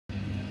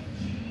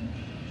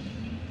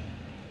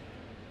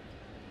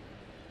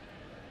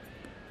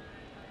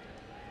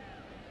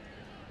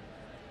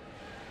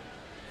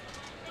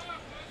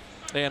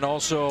And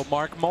also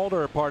Mark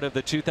Mulder, part of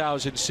the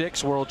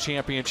 2006 World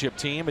Championship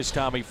team, as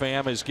Tommy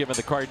Pham has given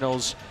the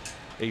Cardinals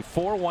a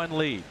 4-1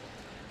 lead.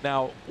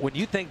 Now, when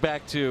you think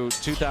back to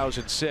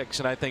 2006,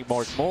 and I think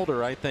Mark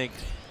Mulder, I think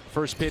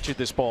first pitch at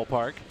this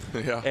ballpark,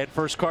 yeah, and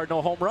first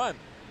Cardinal home run.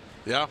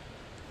 Yeah,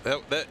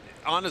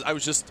 I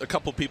was just, a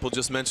couple people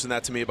just mentioned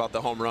that to me about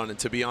the home run, and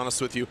to be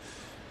honest with you,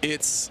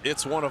 it's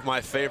one of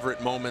my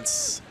favorite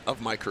moments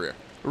of my career.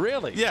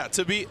 Really? Yeah.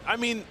 I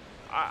mean,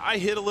 I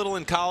hit a little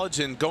in college,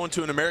 and going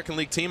to an American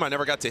League team, I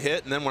never got to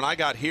hit, and then when I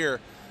got here,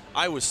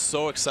 I was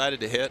so excited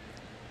to hit,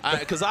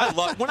 because I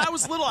loved. When I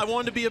was little, I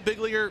wanted to be a big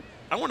leaguer.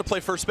 I wanted to play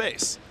first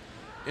base,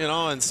 you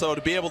know, and so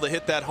to be able to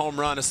hit that home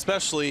run,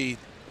 especially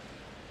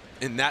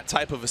in that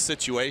type of a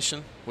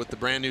situation with the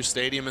brand new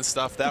stadium and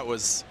stuff, that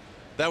was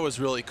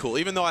really cool.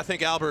 Even though I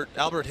think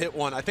Albert hit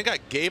one, I think I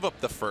gave up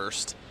the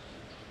first,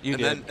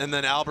 and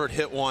then Albert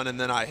hit one, and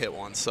then I hit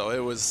one. So it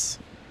was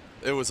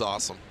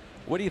awesome.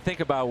 What do you think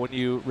about when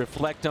you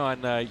reflect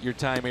on your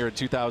time here in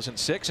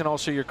 2006 and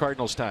also your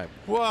Cardinals time?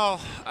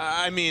 Well,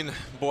 I mean,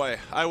 boy,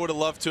 I would have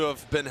loved to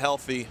have been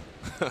healthy.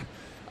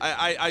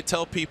 I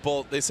tell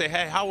people, they say,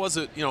 hey, how was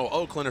it, you know,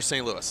 Oakland or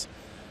St. Louis?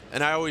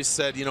 And I always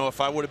said, you know,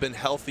 if I would have been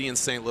healthy in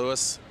St.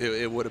 Louis,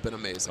 it would have been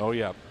amazing. Oh,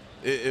 yeah.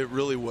 It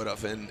really would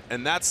have.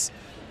 And that's,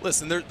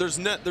 listen, there's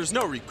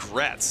no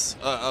regrets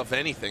of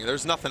anything.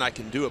 There's nothing I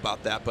can do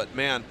about that. But,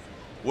 man,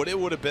 what it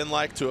would have been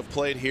like to have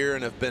played here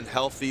and have been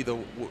healthy,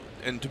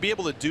 and to be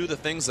able to do the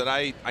things that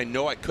I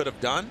know I could have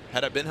done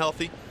had I been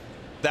healthy,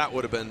 that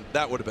would have been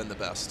the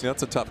best. Yeah,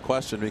 that's a tough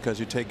question,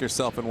 because you take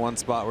yourself in one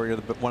spot where you're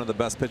one of the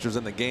best pitchers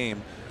in the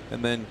game,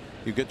 and then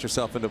you get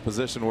yourself into a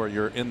position where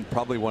you're in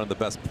probably one of the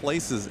best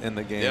places in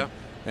the game. Yeah.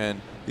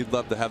 And you'd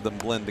love to have them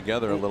blend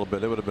together a little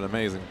bit. It would have been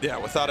amazing. Yeah,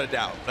 without a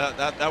doubt.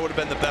 That would have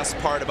been the best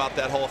part about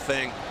that whole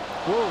thing.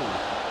 Whoa.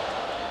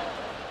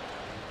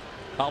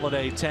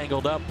 Holiday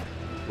tangled up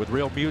with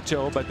Real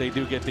Muto, but they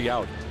do get the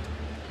out.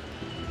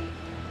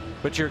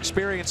 But your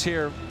experience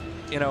here,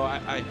 you know,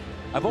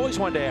 I've always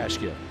wanted to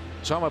ask you,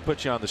 so I'm going to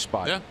put you on the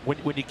spot. Yeah.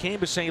 When you came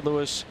to St.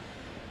 Louis,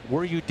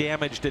 were you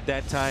damaged at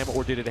that time,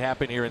 or did it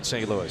happen here in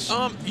St. Louis?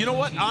 You know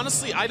what?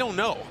 Honestly, I don't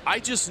know. I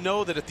just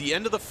know that at the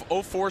end of the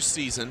 04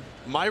 season,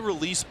 my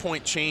release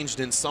point changed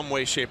in some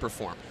way, shape, or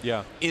form.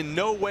 Yeah. In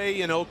no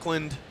way in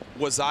Oakland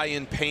was I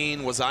in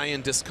pain, was I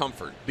in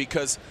discomfort,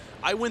 because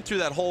I went through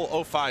that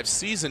whole 05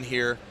 season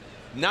here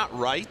not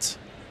right,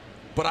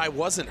 but I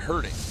wasn't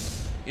hurting.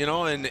 You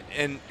know, and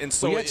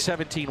so we had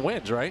 17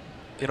 wins, right?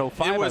 In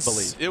 05, I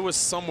believe. It was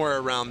somewhere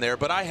around there,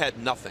 but I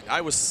had nothing.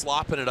 I was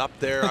slopping it up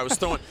there. I was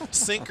throwing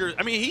sinkers.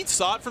 I mean, he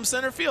saw it from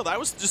center field. I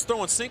was just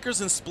throwing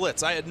sinkers and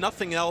splits. I had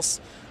nothing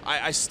else.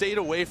 I stayed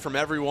away from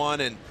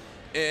everyone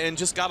and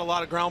just got a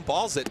lot of ground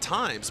balls at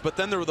times. But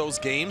then there were those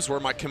games where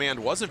my command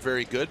wasn't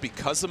very good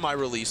because of my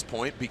release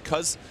point,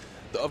 because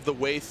of the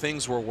way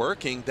things were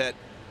working, that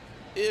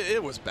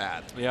it was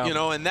bad. Yeah. You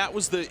know, and that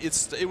was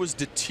it was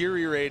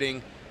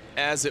deteriorating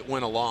as it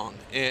went along,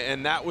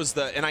 and that was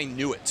and I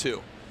knew it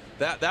too.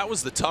 That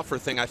was the tougher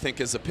thing, I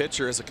think, as a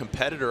pitcher, as a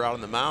competitor out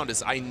on the mound,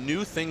 is I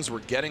knew things were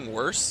getting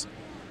worse,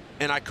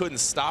 and I couldn't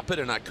stop it,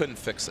 and I couldn't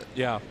fix it.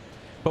 Yeah.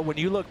 But when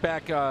you look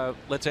back,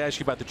 let's ask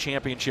you about the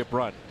championship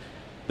run.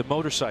 The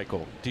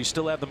motorcycle. Do you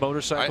still have the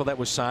motorcycle that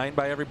was signed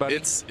by everybody?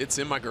 It's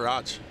in my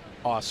garage.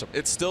 Awesome.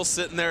 It's still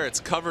sitting there. It's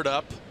covered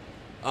up.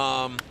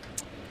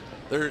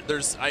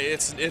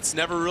 It's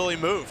never really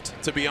moved,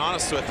 to be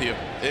honest with you.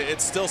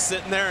 It's still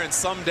sitting there, and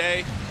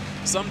someday,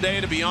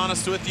 to be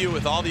honest with you,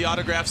 with all the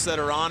autographs that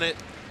are on it,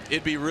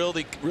 it'd be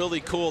really, really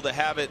cool to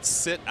have it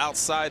sit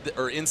outside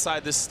or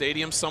inside this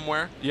stadium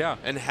somewhere. Yeah.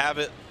 And have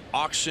it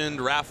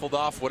auctioned, raffled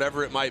off,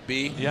 whatever it might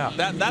be. Yeah.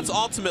 That's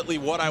ultimately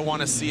what I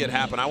want to see it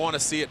happen. I want to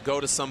see it go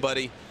to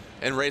somebody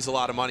and raise a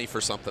lot of money for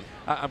something.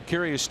 I'm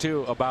curious,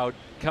 too, about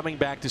coming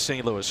back to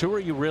St. Louis. Who are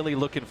you really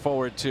looking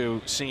forward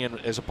to seeing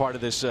as a part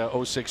of this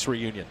 06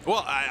 reunion?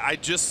 Well, I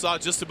just saw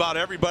just about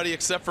everybody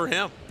except for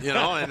him, you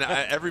know, and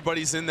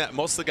everybody's in that.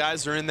 Most of the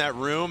guys are in that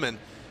room, and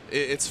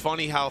it's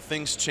funny how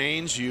things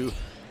change. You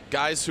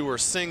guys who are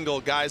single,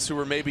 guys who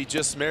are maybe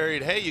just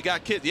married. Hey, you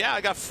got kids? Yeah,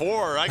 I got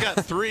 4. I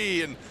got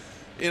 3, and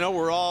you know,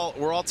 we're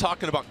all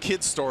talking about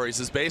kid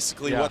stories. Is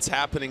basically what's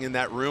happening in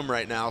that room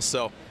right now.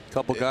 So. A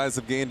couple guys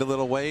have gained a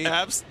little weight.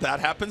 That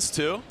happens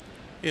too,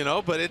 you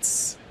know, but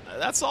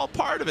that's all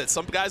part of it.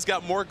 Some guys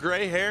got more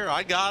gray hair.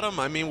 I got them.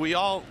 I mean, we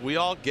all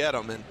get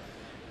them,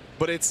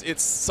 but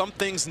it's some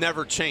things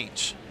never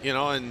change, you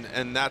know,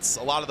 and that's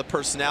a lot of the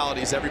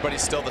personalities.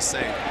 Everybody's still the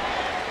same.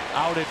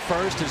 Out at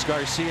first as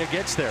Garcia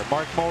gets there.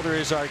 Mark Mulder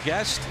is our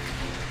guest.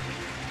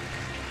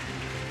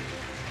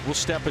 We'll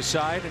step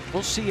aside and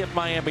we'll see if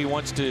Miami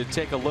wants to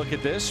take a look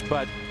at this,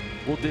 but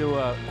we'll do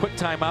a quick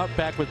timeout.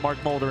 Back with Mark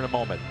Mulder in a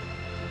moment.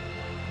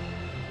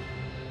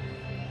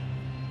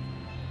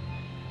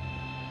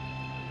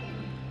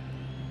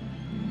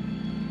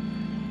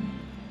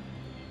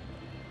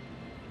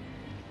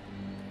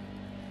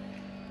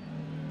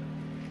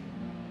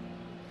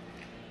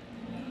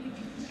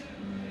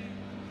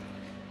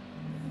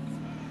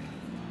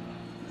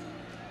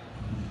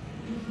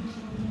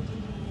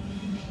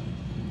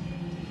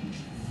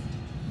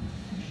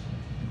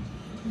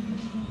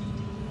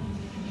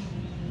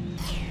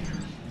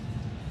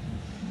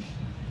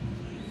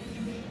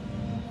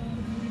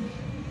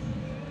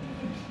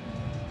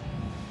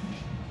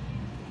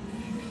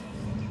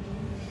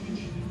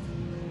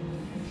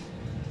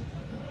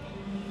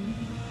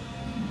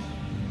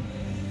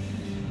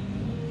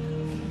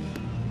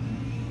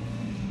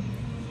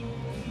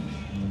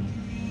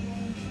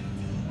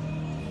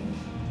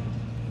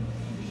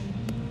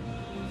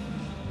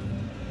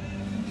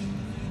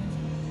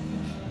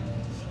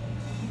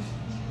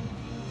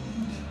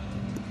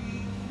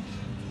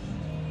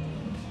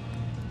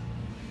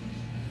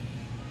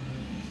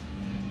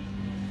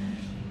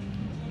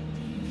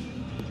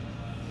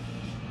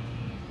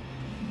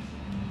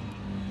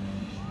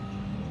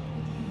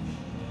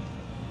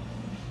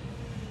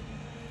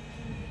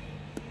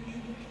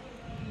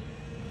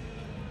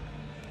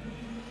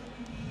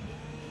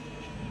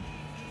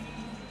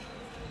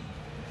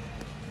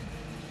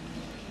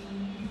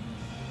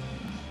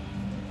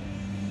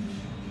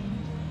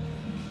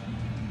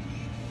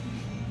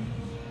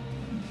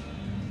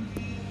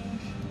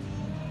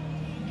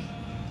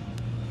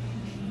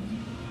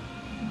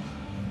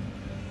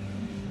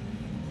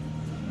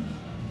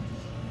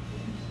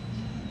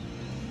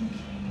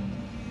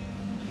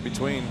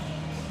 between.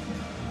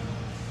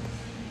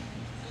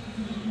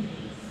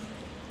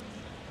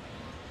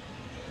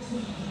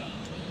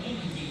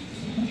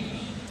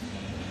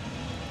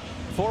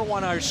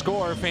 Our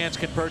score. Fans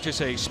can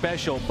purchase a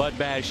special Bud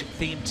Bash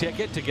themed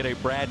ticket to get a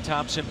Brad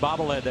Thompson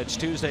bobblehead. That's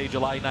Tuesday,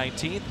 July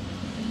 19th.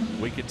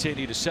 We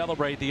continue to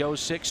celebrate the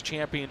 06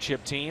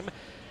 championship team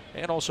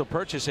and also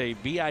purchase a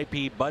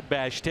VIP Bud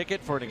Bash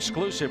ticket for an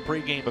exclusive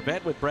pregame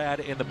event with Brad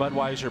in the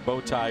Budweiser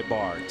Bowtie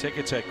Bar.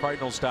 Tickets at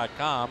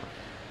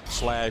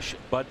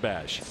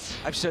cardinals.com/budbash.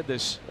 I've said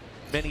this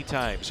many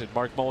times, and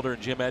Mark Mulder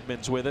and Jim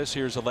Edmonds with us.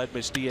 Here's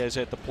Aledmys Diaz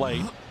at the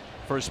plate.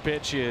 First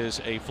pitch is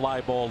a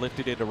fly ball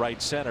lifted into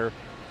right center.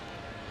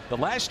 The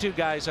last two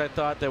guys I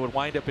thought that would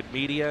wind up in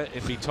media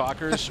and be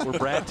talkers were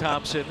Brad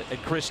Thompson and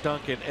Chris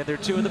Duncan, and they're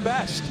two of the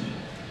best.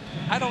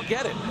 I don't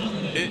get it.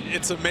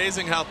 It's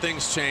amazing how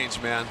things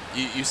change, man.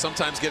 You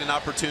sometimes get an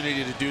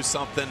opportunity to do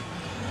something,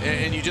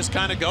 and you just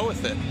kind of go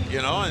with it,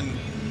 you know. And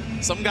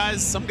some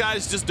guys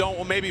just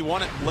don't maybe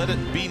want to let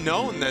it be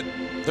known that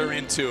they're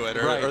into it,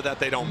 or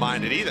that they don't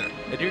mind it either.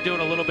 And you're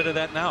doing a little bit of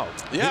that now.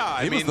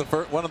 Yeah, he was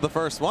one of the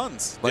first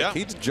ones. Like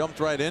he jumped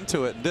right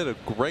into it and did a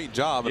great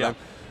job. And I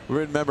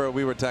remember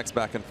we were text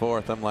back and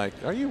forth. I'm like,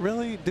 are you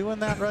really doing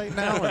that right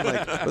now? And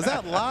like, was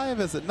that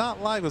live? Is it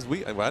not live?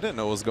 I didn't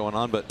know what was going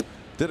on, but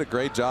did a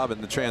great job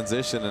in the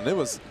transition. And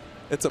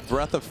it's a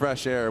breath of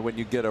fresh air when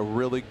you get a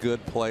really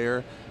good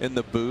player in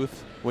the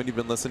booth when you've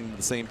been listening to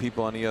the same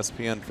people on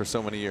ESPN for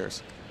so many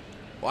years.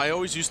 Well, I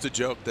always used to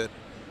joke that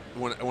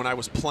when I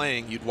was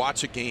playing, you'd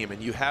watch a game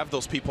and you have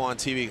those people on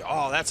TV.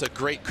 Oh, that's a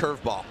great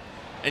curveball.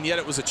 And yet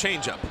it was a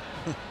changeup.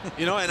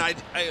 You know, and I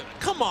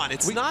come on,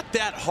 it's not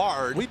that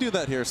hard. We do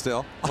that here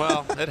still.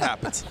 Well, it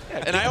happens.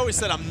 And I always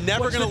said I'm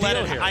never going to let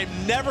it.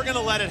 I'm never going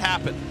to let it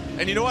happen.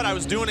 And you know what? I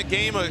was doing a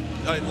game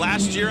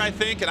last year, I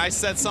think, and I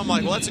said something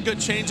like, "Well, that's a good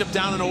changeup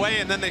down and away,"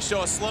 and then they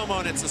show a slow-mo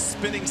and it's a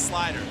spinning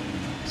slider.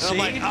 And I'm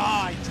like,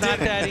 it's not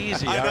that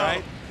easy. All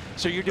right.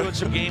 So you're doing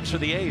some games for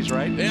the A's,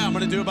 right? Yeah, I'm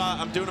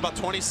doing about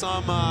 20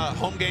 some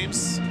home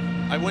games.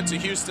 I went to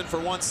Houston for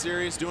one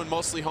series, doing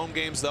mostly home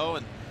games though,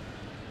 and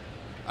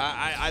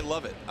I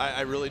love it.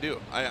 I really do.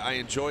 I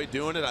enjoy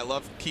doing it. I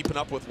love keeping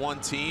up with one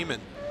team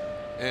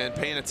and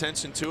paying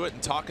attention to it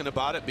and talking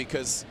about it,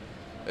 because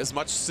as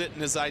much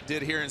sitting as I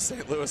did here in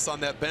St. Louis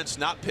on that bench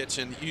not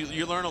pitching,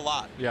 you learn a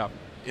lot. Yeah.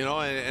 You know,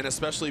 and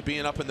especially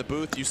being up in the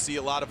booth, you see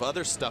a lot of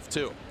other stuff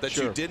too that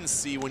you didn't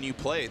see when you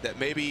played that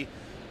maybe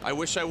I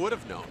wish I would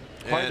have known.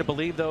 Hard to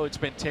believe, though, it's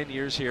been 10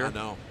 years here. I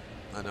know,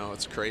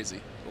 it's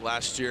crazy.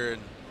 Last year,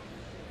 and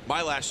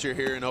my last year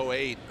here in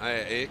 08,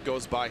 it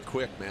goes by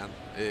quick, man.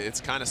 It's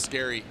kind of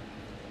scary.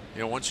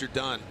 You know, once you're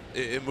done,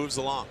 it moves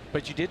along.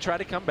 But you did try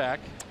to come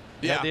back.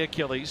 You had the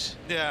Achilles.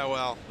 Yeah,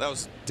 well, that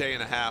was a day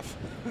and a half.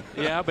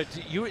 Yeah, but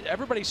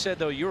everybody said,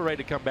 though, you were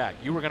ready to come back.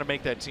 You were going to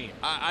make that team.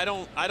 I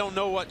don't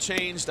know what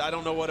changed. I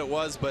don't know what it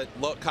was, but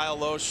Kyle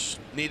Loesch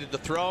needed to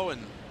throw,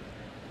 and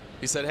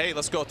he said, "Hey,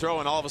 let's go throw,"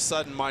 and all of a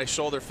sudden my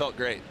shoulder felt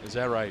great. Is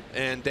that right?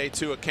 And day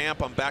 2 of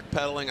camp, I'm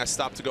backpedaling. I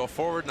stopped to go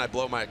forward, and I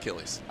blow my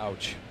Achilles.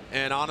 Ouch.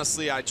 And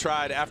honestly, I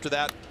tried after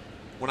that.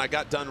 When I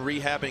got done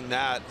rehabbing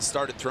that,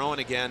 started throwing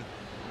again,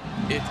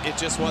 it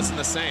just wasn't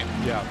the same.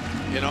 Yeah.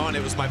 You know, and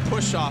it was my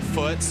push-off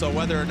foot, so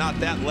whether or not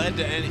that led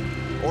to any,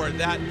 or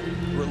that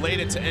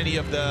related to any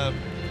of the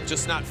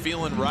just not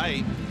feeling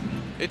right,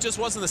 it just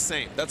wasn't the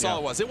same. That's all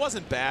it was. It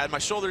wasn't bad. My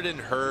shoulder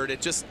didn't hurt.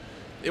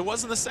 It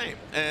wasn't the same.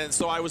 And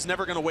so I was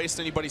never going to waste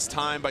anybody's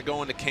time by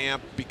going to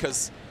camp,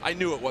 because I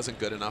knew it wasn't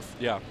good enough.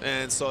 Yeah.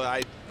 And so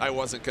I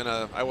wasn't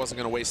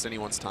gonna waste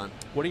anyone's time.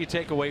 What do you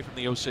take away from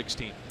the 06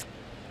 team?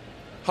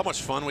 How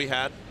much fun we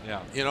had. Yeah.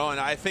 You know, and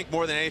I think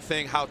more than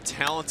anything, how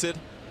talented.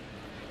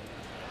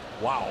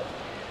 Wow.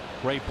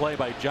 Great play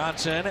by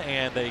Johnson,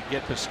 and they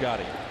get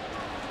Piscotty.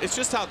 It's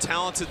just how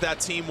talented that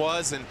team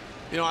was, and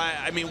you know,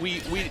 I mean,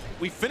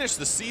 we finished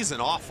the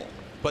season awful.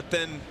 But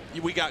then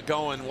we got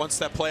going. Once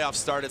that playoff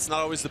started, it's not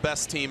always the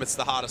best team. It's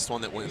the hottest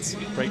one that wins.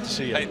 Great to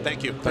see you. Hey,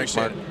 thank you.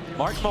 Appreciate it.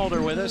 Mark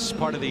Mulder with us,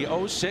 part of the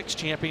 06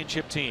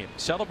 championship team.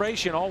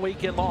 Celebration all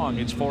weekend long.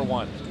 It's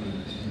 4-1.